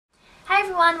Hey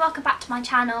everyone, welcome back to my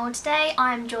channel. Today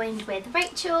I'm joined with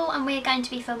Rachel and we're going to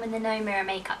be filming the No Mirror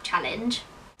Makeup Challenge.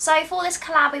 So for this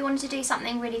collab we wanted to do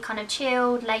something really kind of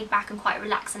chilled, laid back and quite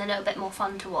relaxed and a little bit more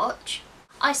fun to watch.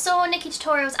 I saw Nikki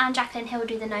Tutorials and Jacqueline Hill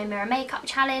do the No Mirror Makeup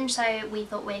Challenge, so we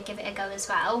thought we'd give it a go as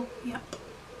well. Yep.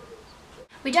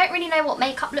 We don't really know what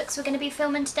makeup looks we're going to be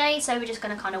filming today, so we're just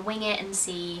going to kind of wing it and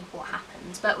see what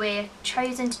happens. But we're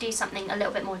chosen to do something a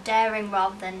little bit more daring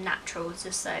rather than natural,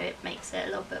 just so it makes it a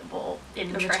little bit more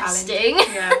interesting.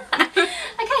 Yeah.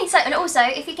 Okay, so, and also,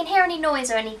 if you can hear any noise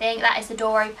or anything, that is the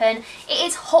door open. It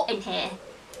is hot in here,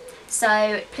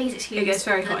 so please excuse. It gets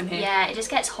very hot in here. Yeah, it just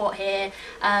gets hot here.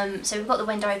 So we've got the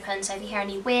window open, so if you hear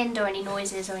any wind or any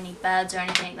noises or any birds or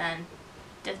anything, then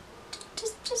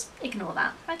just ignore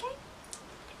that, okay?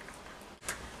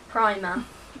 Primer.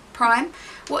 Prime.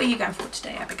 What are you going for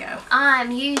today, Abigail?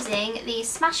 I'm using the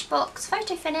Smashbox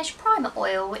Photo Finish Primer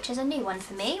Oil, which is a new one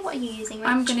for me. What are you using, Rach?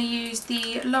 I'm going to use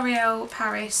the L'Oreal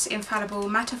Paris Infallible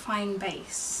Mattifying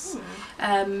Base.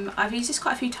 I've used this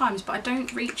quite a few times, but I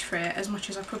don't reach for it as much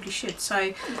as I probably should.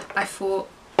 So I thought,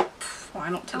 why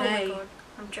not today? Oh my god,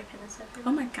 I'm dripping this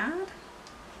everywhere. Oh my god.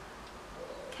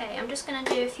 Okay, I'm just going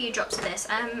to do a few drops of this.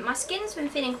 My skin's been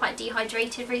feeling quite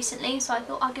dehydrated recently, so I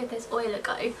thought I'd give this oil a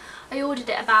go. I ordered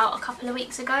it about a couple of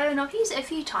weeks ago and I've used it a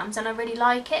few times and I really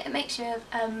like it. It makes your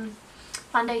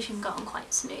foundation go on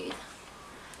quite smooth.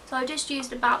 So I just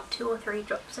used about 2 or 3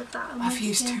 drops of that. I've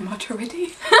used too much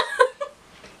already.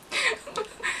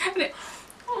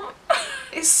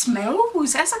 It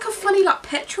smells. There's like a funny like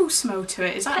petrol smell to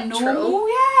it. Is that normal?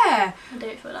 Yeah. I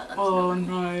don't feel like that. Oh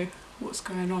no. What's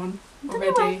going on already?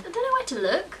 I don't know where to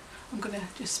look. I'm going to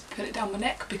just put it down my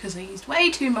neck because I used way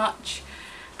too much.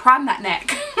 Prime that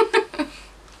neck.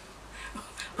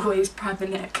 Always prime the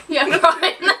neck. Yeah,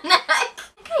 prime the neck.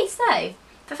 Okay, so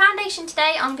for foundation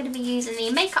today I'm going to be using the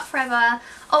Makeup Forever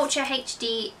Ultra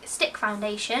HD Stick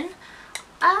Foundation.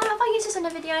 Have I used this in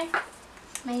a video?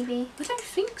 Maybe. I don't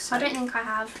think so. I don't think I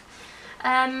have.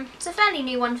 It's a fairly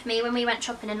new one for me. When we went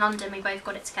shopping in London we both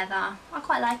got it together. I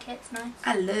quite like it, it's nice.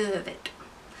 I love it.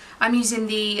 I'm using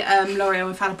the L'Oreal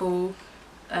Infallible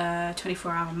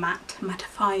 24-hour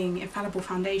mattifying Infallible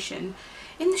Foundation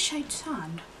in the shade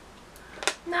Sand.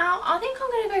 Now I think I'm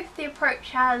going to go for the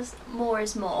approach as more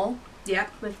is more.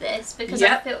 Yep. With this because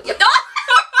yep. I feel definitely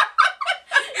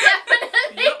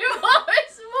yep. More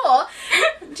is more.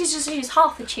 Just use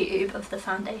half a tube of the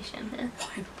foundation here.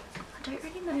 Why? I don't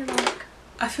really know, like.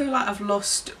 I feel like I've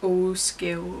lost all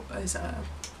skill as a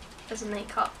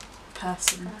makeup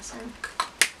person.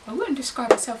 I wouldn't describe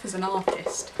myself as an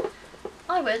artist.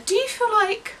 I would. Do you feel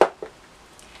like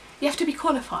you have to be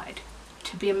qualified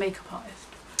to be a makeup artist?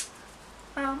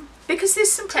 Because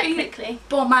there's some pretty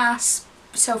bomb-ass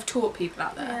self-taught people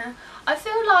out there. Yeah. I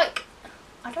feel like,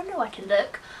 I don't know where to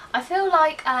look. I feel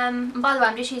like, and by the way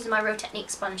I'm just using my Real Technique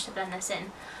sponge to blend this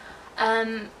in.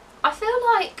 I feel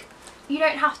like you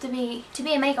don't have to be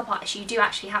a makeup artist, you do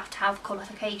actually have to have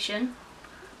qualification.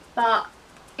 But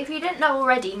if you didn't know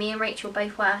already, me and Rachel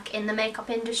both work in the makeup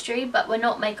industry, but we're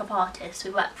not makeup artists,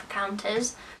 we work for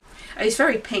counters. It's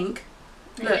very pink.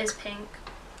 Look. It is pink.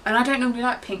 And I don't normally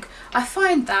like pink. I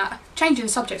find that, changing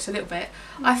the subjects a little bit,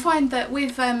 I find that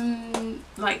with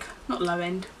like, not low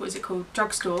end, what is it called,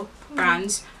 drugstore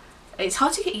brands, it's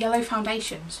hard to get yellow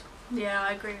foundations. Yeah,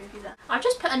 I agree with you there. I've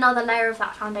just put another layer of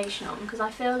that foundation on because I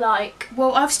feel like...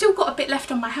 Well, I've still got a bit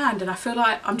left on my hand and I feel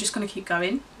like I'm just going to keep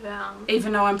going. Yeah.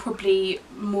 Even though I'm probably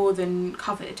more than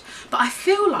covered. But I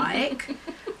feel like,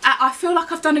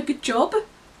 I've done a good job.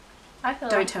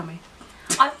 Don't tell me.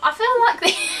 I feel like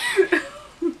the...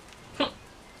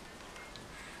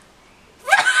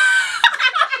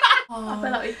 I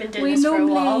feel like we've been doing this for a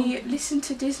while. We normally listen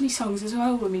to Disney songs as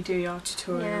well when we do our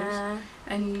tutorials. Yeah.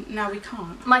 And now we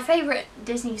can't. My favourite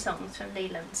Disney songs from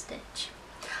Lilo and Stitch.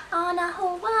 On a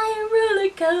Hawaiian roller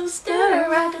coaster.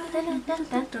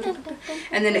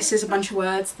 And then it says a bunch of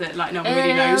words that like no one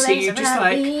really knows, so you just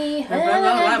like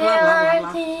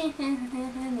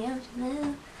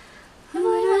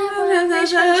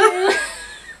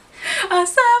I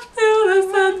slept through the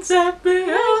sunset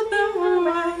beyond the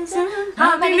horizon.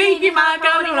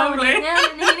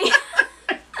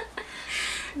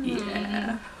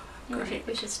 Yeah.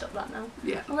 We should stop that now.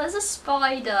 Yeah. Oh, there's a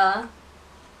spider.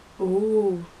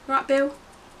 Oh. Right, Bill.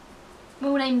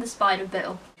 We'll name the spider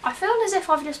Bill. I feel as if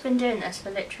I've just been doing this for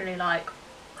literally like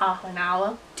half an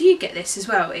hour. Do you get this as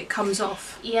well? It comes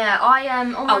off. Yeah,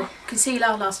 I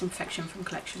concealer, lasting perfection from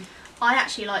Collection. I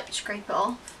actually like to scrape it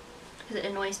off because it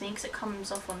annoys me because it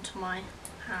comes off onto my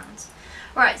hands.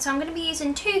 Right, so I'm going to be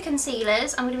using 2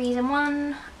 concealers. I'm going to be using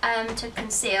one to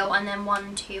conceal and then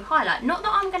one to highlight. Not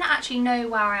that I'm going to actually know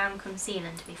where I am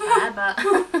concealing, to be fair, but...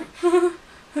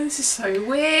 This is so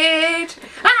weird.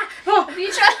 Ah! Oh.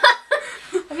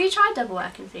 Have you tried double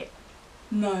wear concealer?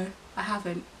 No, I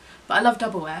haven't. But I love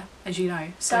double wear, as you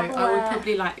know, so I would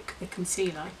probably like the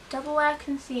concealer. Double wear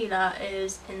concealer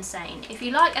is insane. If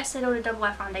you like Estee Lauder double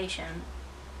wear foundation,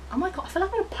 oh my god, I feel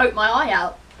like I'm going to poke my eye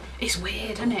out. It's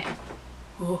weird, isn't it?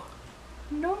 Oh.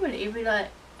 Normally you'd be like,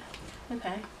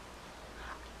 okay.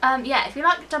 Yeah, if you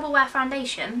like double wear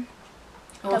foundation,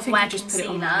 double wear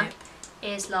concealer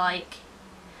is like,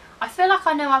 I feel like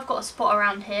I know I've got a spot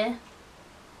around here.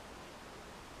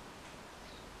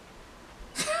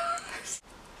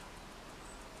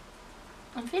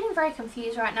 I'm feeling very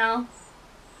confused right now.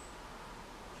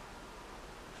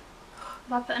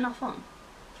 Have I put enough on?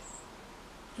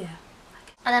 Yeah.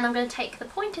 And then I'm going to take the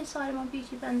pointed side of my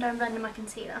beauty blender and blend in my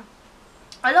concealer.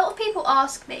 A lot of people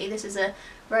ask me, this is a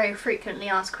very frequently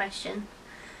asked question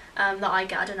that I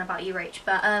get, I don't know about you Rach,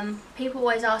 but people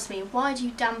always ask me, why do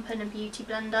you dampen a beauty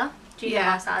blender? Do you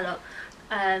ask that a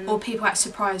lot? Or people act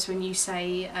surprised when you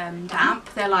say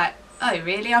damp, they're like, oh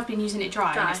really, I've been using it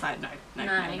dry. And it's like, no.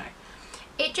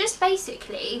 It just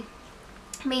basically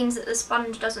means that the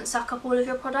sponge doesn't suck up all of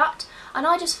your product, and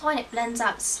I just find it blends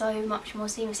out so much more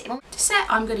seamlessly. To set,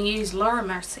 I'm going to use Laura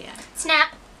Mercier.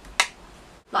 Snap!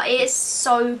 Like, it is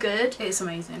so good. It's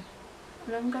amazing.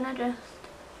 And I'm going to just...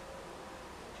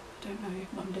 I don't know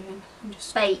what I'm doing. I'm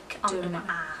just bake under my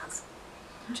eyes.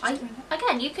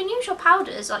 Again, you can use your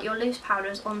powders, like your loose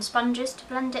powders, on sponges to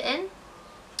blend it in.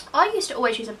 I used to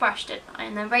always use a brush, didn't I?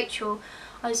 And then Rachel,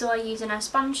 I saw her using a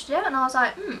sponge to do it, and I was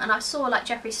like, and I saw like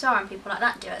Jeffree Star and people like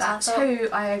that do it. That's so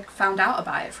who I found out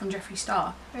about it, from Jeffree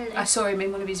Star. Really? I saw him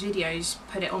in one of his videos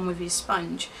put it on with his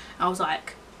sponge. I was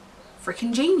like,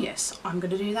 freaking genius, I'm going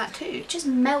to do that too. It just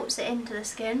melts it into the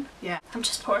skin. Yeah. I'm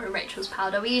just pouring Rachel's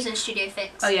powder. We're using Studio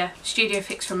Fix. Oh yeah, Studio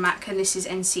Fix from MAC, and this is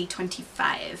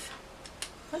NC25.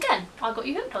 Again, I got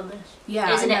you hooked on this.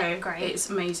 Yeah, Isn't I know. it great? It's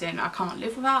amazing. I can't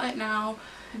live without it now.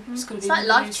 It's going to be like one of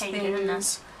life those changing, isn't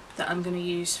things that I'm going to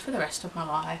use for the rest of my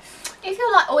life. If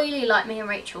you're like oily like me and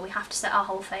Rachel, we have to set our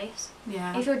whole face.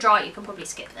 Yeah. If you're dry, you can probably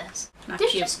skip this. No,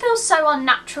 This just feels so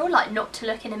unnatural, like not to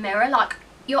look in a mirror. Like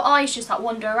your eyes just like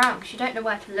wander around because you don't know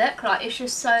where to look. Like it's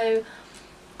just so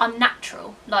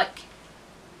unnatural. Like,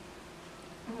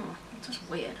 it's just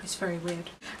weird. It's very weird.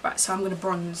 Right, so I'm going to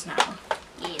bronze now.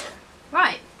 Yeah.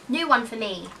 Right, new one for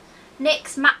me.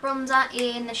 NYX matte bronzer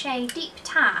in the shade Deep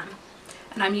Tan.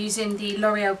 And I'm using the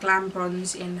L'Oreal Glam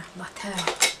Bronze in La Terre.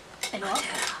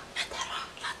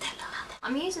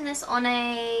 I'm using this on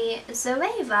a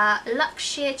Zoeva Luxe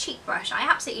Sheer Cheek Brush. I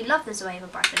absolutely love the Zoeva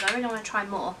brushes. I really want to try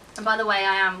more. And by the way,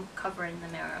 I am covering the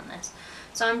mirror on this.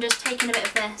 So I'm just taking a bit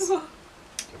of this. When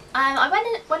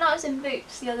I was in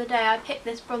Boots the other day, I picked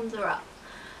this bronzer up.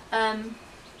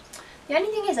 The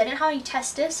only thing is I didn't have any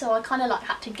testers, so I kind of like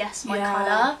had to guess my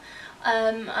colour.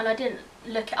 And I didn't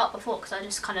look it up before because I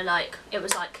just kind of like, it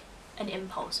was like an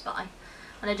impulse buy.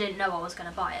 And I didn't know I was going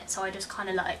to buy it, so I just kind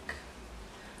of like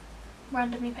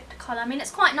randomly picked a colour. I mean,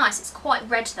 it's quite nice. It's quite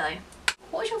red though.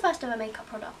 What was your first ever makeup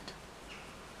product?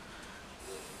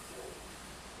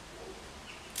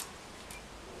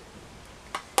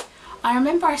 I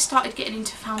remember I started getting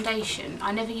into foundation.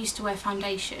 I never used to wear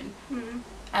foundation.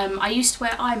 I used to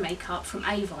wear eye makeup from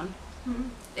Avon.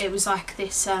 It was like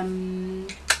this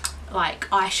like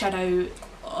eyeshadow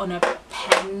on a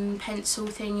pencil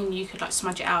thing, and you could like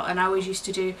smudge it out, and I always used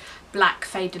to do black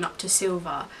fading up to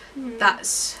silver. That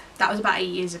was about 8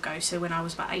 years ago, so when I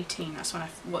was about 18, that's what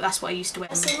I used to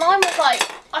wear. So mine was like,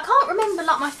 I can't remember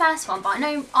like my first one, but I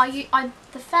know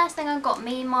the first thing I got,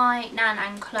 me, my nan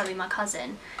and Chloe, my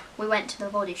cousin, we went to the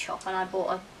Body Shop and I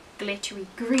bought a glittery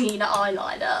green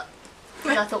eyeliner,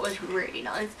 which I thought was really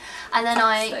nice. And then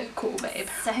so cool, babe.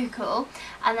 So cool.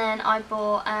 And then I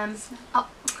bought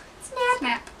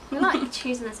Snap. We like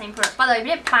choosing the same product. By the way, we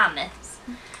didn't plan this.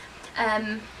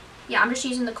 Yeah, I'm just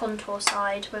using the contour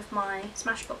side with my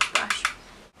Smashbox brush.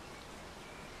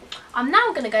 I'm now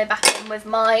going to go back in with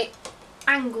my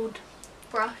angled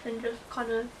brush and just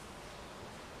kind of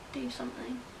do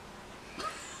something.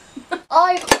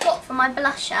 I've got for my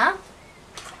blusher,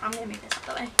 I'm going to move this out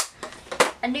the way,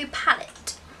 a new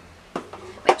palette,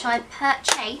 which I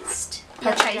purchased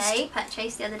the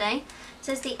other day. It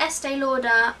says the Estee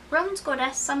Lauder Bronze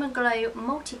Goddess Summer Glow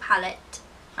Multi-Palette.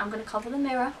 I'm going to cover the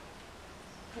mirror.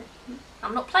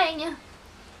 I'm not playing you.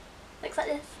 Looks like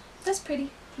this. That's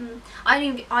pretty.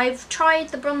 I've tried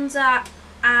the bronzer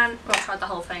and, well, I've tried the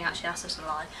whole thing actually, that's just a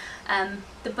lie.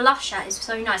 The blusher is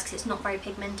so nice because it's not very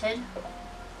pigmented.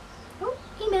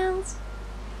 emails.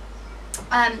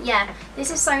 Yeah,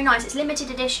 this is so nice. It's limited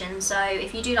edition, so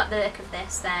if you do like the look of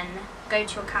this, then go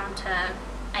to your counter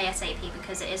ASAP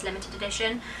because it is limited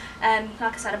edition. Like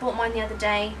I said, I bought mine the other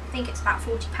day. I think it's about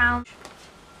 £40.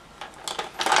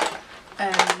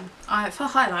 For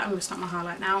highlight, I'm going to start my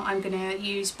highlight now. I'm going to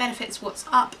use Benefit's What's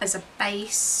Up as a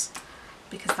base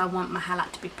because I want my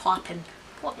highlight to be popping.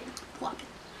 Popping.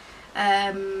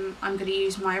 I'm going to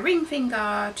use my ring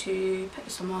finger to put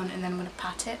this on and then I'm going to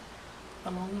pat it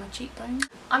along my cheekbone.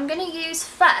 I'm going to use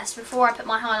first, before I put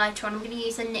my highlighter on, I'm going to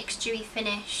use the NYX Dewy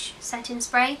Finish setting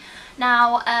spray.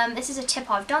 Now this is a tip.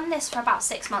 I've done this for about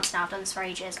 6 months now. I've done this for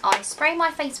ages. I spray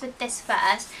my face with this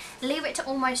first, leave it to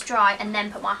almost dry, and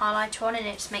then put my highlighter on, and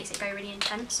it just makes it go really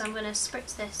intense. So I'm going to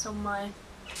spritz this on my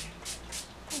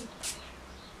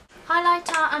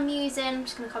highlighter. I'm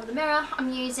just going to cover the mirror.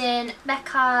 I'm using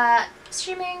Becca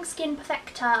Shimmering Skin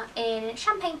Perfector in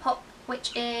Champagne Pop,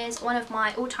 which is one of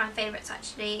my all-time favourites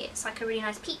actually. It's like a really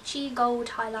nice peachy gold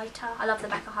highlighter. I love the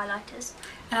Becca highlighters.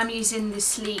 And I'm using the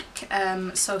Sleek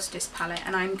Solstice palette,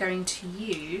 and I'm going to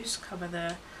use, I'm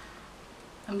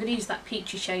going to use that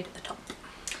peachy shade at the top.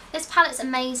 This palette's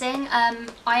amazing.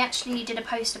 I actually did a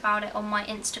post about it on my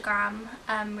Instagram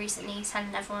recently,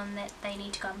 telling everyone that they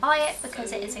need to go and buy it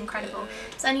because it is incredible.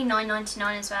 It's only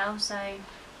 $9.99 as well, so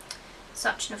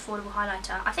such an affordable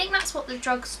highlighter. I think that's what the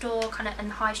drugstore kind of and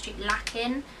the high street lack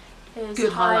in, is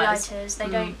good highlighters. They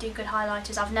don't do good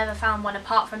highlighters. I've never found one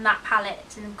apart from that palette.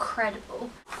 It's incredible.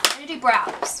 I'm going to do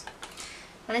brows.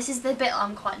 Now this is the bit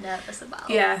I'm quite nervous about.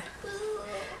 Yeah.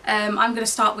 I'm going to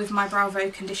start with my Bravo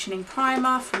Conditioning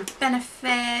Primer from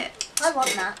Benefit. I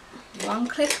want that. 1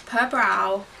 click per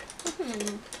brow.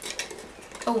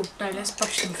 Oh no, let's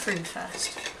brush them through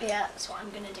first. Yeah, that's what I'm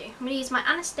going to do. I'm going to use my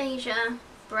Anastasia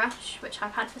brush, which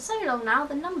I've had for so long now,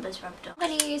 the number's rubbed off. I'm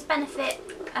going to use Benefit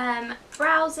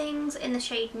Browsings in the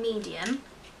shade Medium,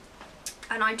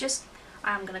 and I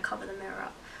am going to cover the mirror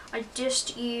up. I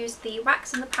just use the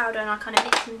wax and the powder and I kind of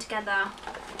mix them together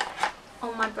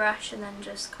on my brush and then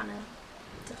just kind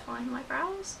of define my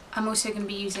brows. I'm also going to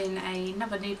be using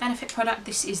another new Benefit product.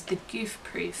 This is the Goof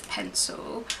Proof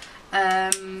pencil,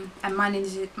 and mine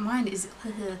is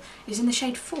in the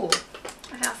shade 4.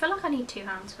 Okay, I feel like I need 2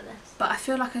 hands for this. But I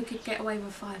feel like I could get away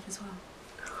with 5 as well.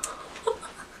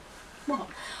 What?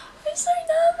 I'm so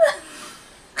nervous.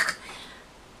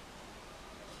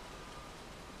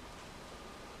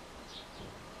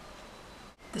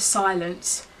 The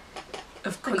silence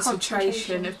of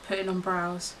concentration of putting on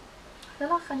brows. I feel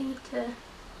like I need to...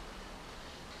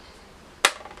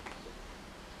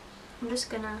 I'm just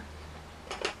gonna...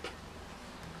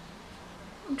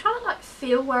 I'm trying to like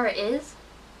feel where it is.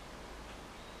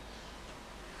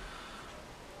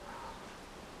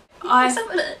 Let's have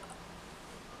a look.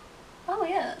 Oh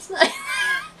yeah, that's nice.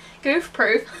 Goof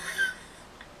proof.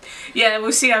 Yeah,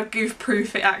 we'll see how goof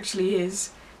proof it actually is.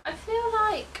 I feel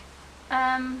like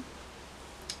I'm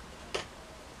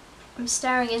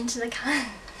staring into the camera.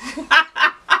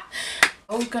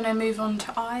 We're gonna move on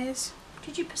to eyes.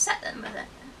 Did you set them with it?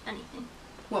 Anything?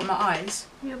 What, my eyes?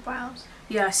 Your brows?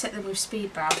 Yeah, I set them with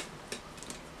Speed Brow.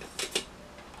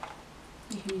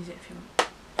 You can use it if you want.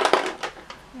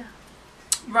 Yeah.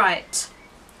 Right.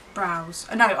 Brows.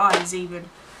 Oh, no, eyes even.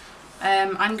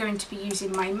 I'm going to be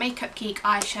using my Makeup Geek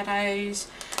eyeshadows.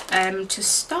 To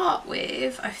start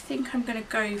with, I think I'm going to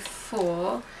go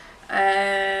for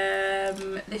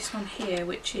this one here,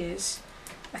 which is,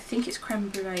 I think it's Creme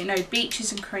Brulee. No,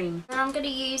 Beaches and Cream. And I'm going to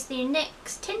use the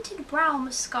NYX Tinted Brow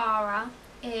Mascara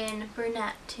in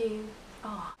Brunette to,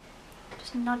 oh,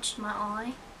 just nudged my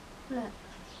eye. Look.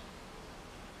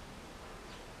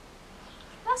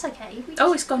 That's okay.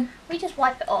 Oh, it's gone. We just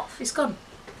wipe it off. It's gone.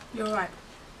 You're alright.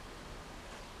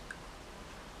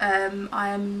 I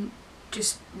am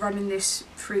just running this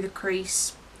through the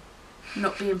crease,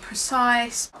 not being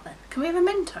precise. Can we have a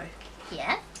Mento?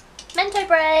 Yeah. Mento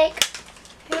break!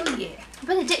 Hell yeah. I've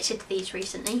been addicted to these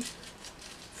recently.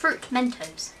 Fruit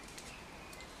Mentos.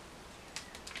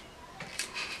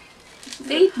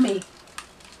 Feed me.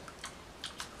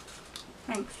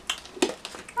 Thanks.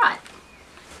 Right.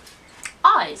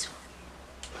 Eyes.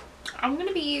 I'm going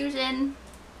to be using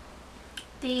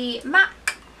the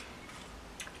MAC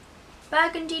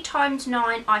Burgundy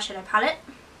 ×9 eyeshadow palette.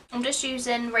 I'm just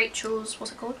using Rachel's,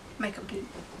 what's it called? Makeup Geek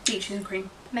Beaches and Cream.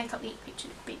 Makeup Geek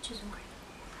Beaches and Cream.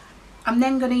 I'm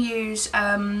then going to use,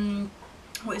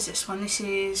 what is this one? This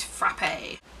is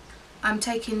Frappe. I'm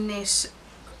taking this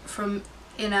from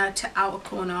inner to outer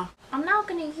corner. I'm now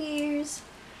going to use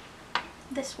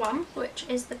this one, which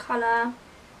is the colour,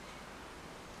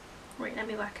 wait, let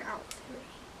me work it out.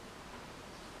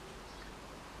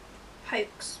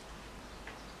 Hoax.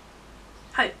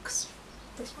 Hoax.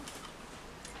 This one.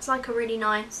 It's like a really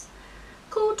nice,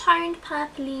 cool toned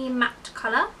purpley matte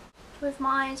colour with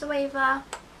my Zoeva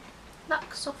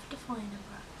Luxe Soft Definer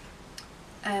brush.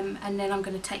 And then I'm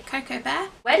going to take Cocoa Bear.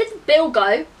 Where did the bill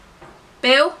go?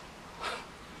 Bill?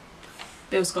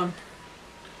 Bill's gone.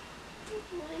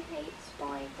 I hate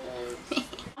spiders.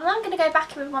 And I'm going to go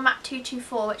back in with my MAC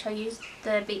 224, which I used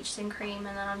the Beach Sin cream,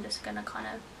 and then I'm just going to kind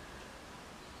of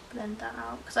blend that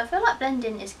out. Because I feel like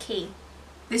blending is key.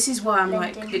 This is why I'm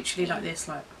Blending like literally key. like this,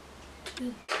 like.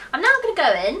 I'm now going to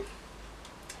go in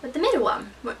with the middle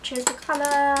one, which is the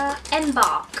colour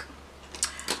Embark.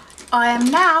 I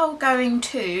am now going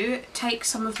to take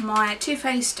some of my Too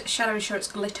Faced Shadow Assurance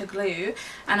Glitter Glue,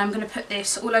 and I'm going to put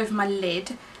this all over my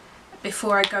lid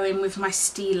before I go in with my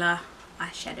Stila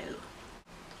eyeshadow.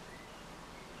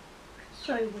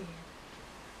 So weird.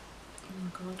 Oh my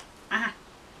god. Ah.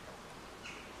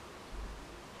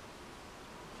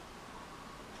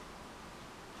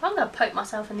 I'm going to poke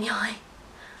myself in the eye.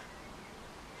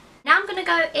 Now I'm going to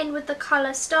go in with the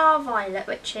colour Star Violet,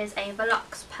 which is a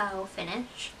Velux Pearl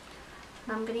finish.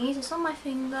 And I'm going to use this on my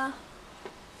finger.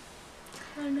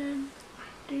 And then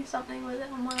do something with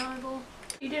it on my eyeball.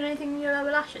 You doing anything with your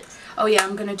lower lashes? Oh yeah,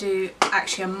 I'm going to do...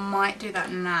 Actually, I might do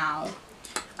that now.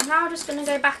 I'm now just going to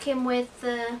go back in with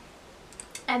the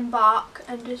Embark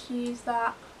and just use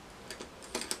that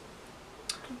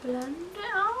to blend it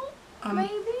out,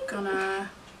 maybe? I'm going to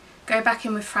go back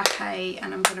in with Frappe,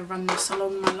 and I'm going to run this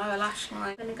along my lower lash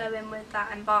line. I'm going to go in with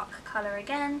that Embark colour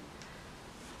again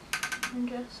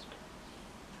and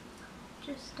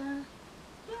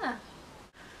yeah.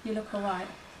 You look alright.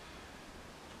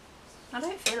 I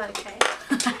don't feel okay.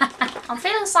 I'm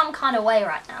feeling some kind of way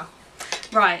right now.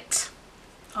 Right.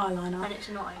 Eyeliner. And it's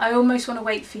not. I almost want to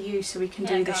wait for you so we can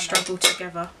do this go on struggle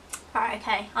together. Right,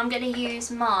 okay. I'm going to use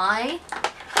my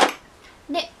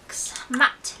NYX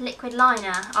Matte Liquid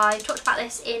Liner. I talked about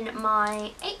this in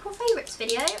my April favourites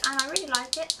video and I really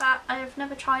like it, but I've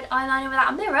never tried eyeliner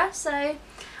without a mirror, so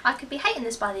I could be hating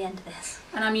this by the end of this.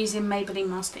 And I'm using Maybelline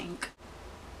Master Ink.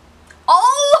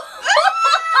 Oh!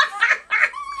 Oh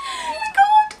my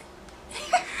god!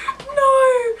 No!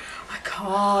 I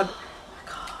can't. I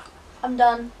can't. I'm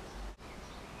done.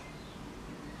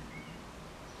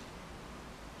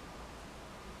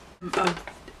 Oh.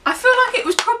 I feel like it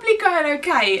was probably going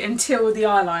okay until the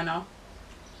eyeliner.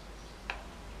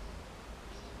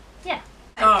 Yeah.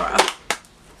 Alright.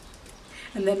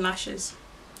 And then lashes.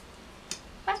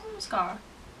 Where's my mascara?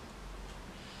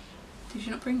 Did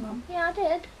you not bring one? Yeah, I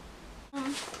did.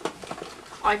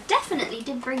 I definitely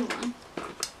did bring one.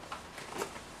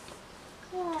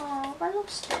 Oh, I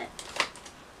lost it.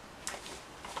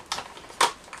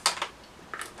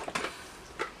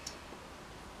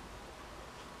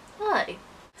 Oh.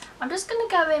 I'm just going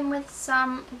to go in with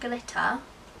some glitter.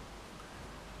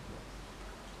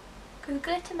 Because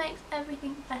glitter makes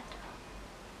everything better.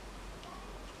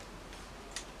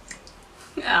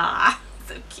 Ah,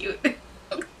 so cute.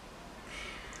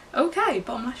 Okay,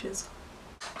 bottom lashes.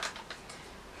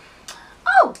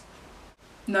 Oh!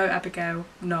 No, Abigail,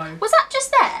 no. Was that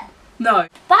just there? No.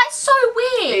 That's so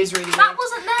weird. It is really weird. That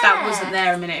wasn't there. That wasn't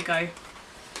there a minute ago.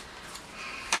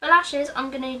 The lashes,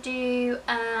 I'm going to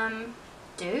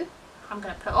I'm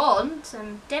going to put on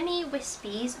some Demi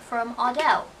Wispies from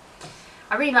Ardell.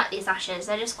 I really like these lashes.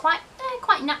 They're quite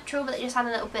natural, but they just add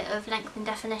a little bit of length and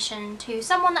definition to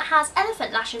someone that has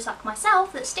elephant lashes like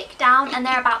myself that stick down and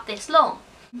they're about this long.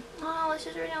 Oh, this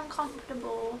is really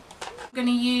uncomfortable. I'm going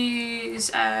to use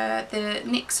the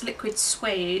NYX Liquid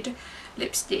Suede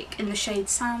lipstick in the shade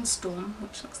Sandstorm,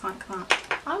 which looks like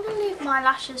that. I'm going to leave my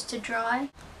lashes to dry.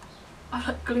 I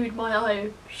like glued my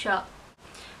eye shut.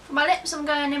 For my lips, I'm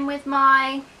going in with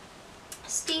my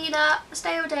Stila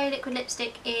Stay All Day liquid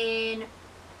lipstick in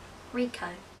Rico.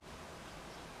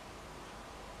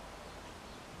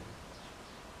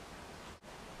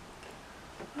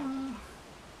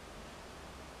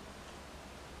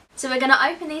 So we're going to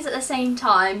open these at the same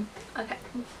time. Okay,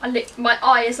 my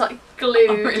eye is like glued.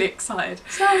 I'm really excited.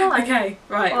 So am I. Okay,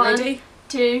 right, 1, ready?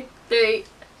 2, 3.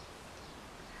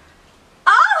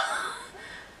 Oh!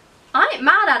 I ain't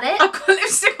mad at it. I've got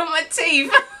lipstick on my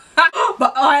teeth.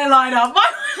 My eyeliner.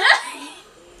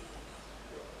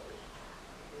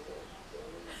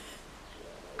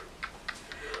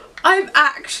 I'm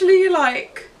actually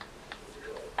like...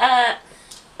 I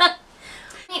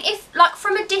mean, if, like,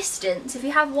 from a distance, if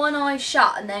you have one eye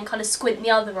shut and then kind of squint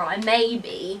the other eye,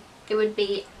 maybe it would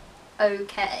be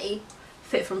okay.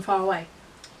 Fit from far away.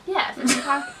 Yeah.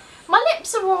 My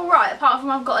lips are alright, apart from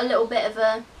I've got a little bit of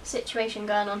a situation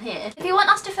going on here. If you want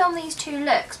us to film these 2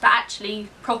 looks, but actually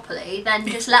properly, then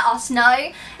just let us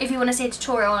know if you want to see a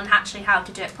tutorial on actually how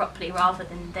to do it properly rather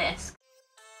than this.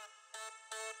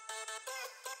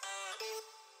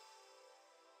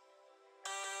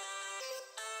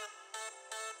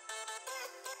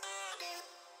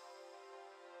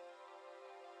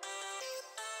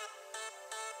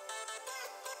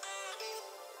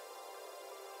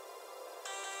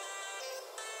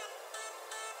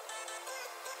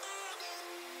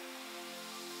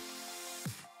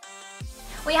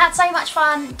 We had so much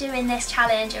fun doing this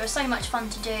challenge. It was so much fun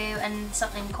to do and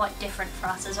something quite different for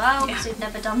us as well, because we've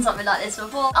never done something like this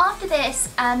before. After this,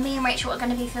 me and Rachel are going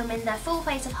to be filming the full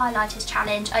face of highlighters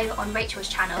challenge over on Rachel's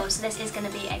channel. So this is going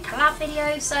to be a collab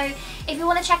video. So if you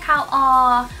want to check out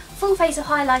our full face of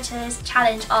highlighters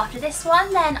challenge after this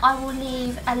one, then I will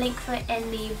leave a link for it in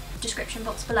the description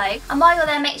box below. And while you're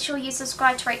there, make sure you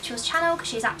subscribe to Rachel's channel because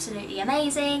she's absolutely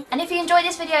amazing. And if you enjoyed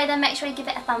this video, then make sure you give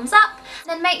it a thumbs up. And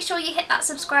then make sure you hit that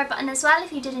subscribe button as well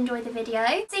if you did enjoy the video.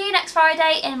 See you next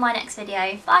Friday in my next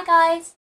video. Bye guys!